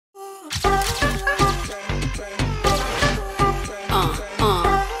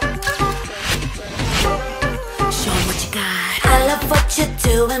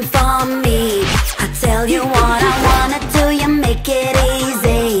doing for me. I tell you what I wanna do, you make it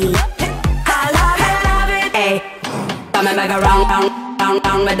easy. I love it. Hey, coming back around,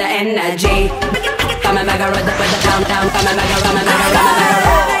 round with the energy. Coming back around with the down, coming back around.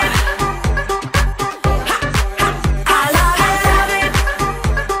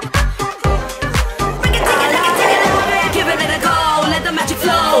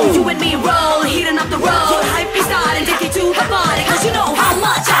 You and me roll, heating up the road. Hype me start and take you to the party, cause you know how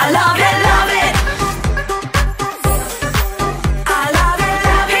much I love it, love it. I love it,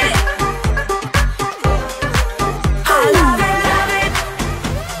 love it. I love it, love it.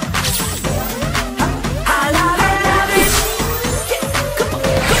 I love it, love it.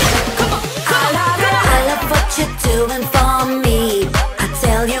 Come on, come on. I love what you're doing for me. I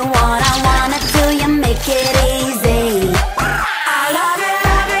tell you what I wanna do, you make it easy.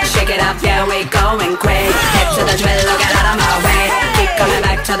 Yeah, we going quick. Hip to the drill, get out of my way. Keep coming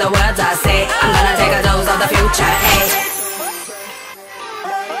back to the words I say. I'm gonna take a dose of the future, hey.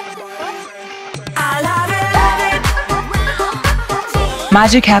 I love it.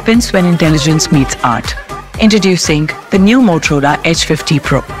 Magic happens when intelligence meets art. Introducing the new Motorola Edge 50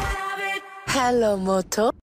 Pro. Hello, Moto.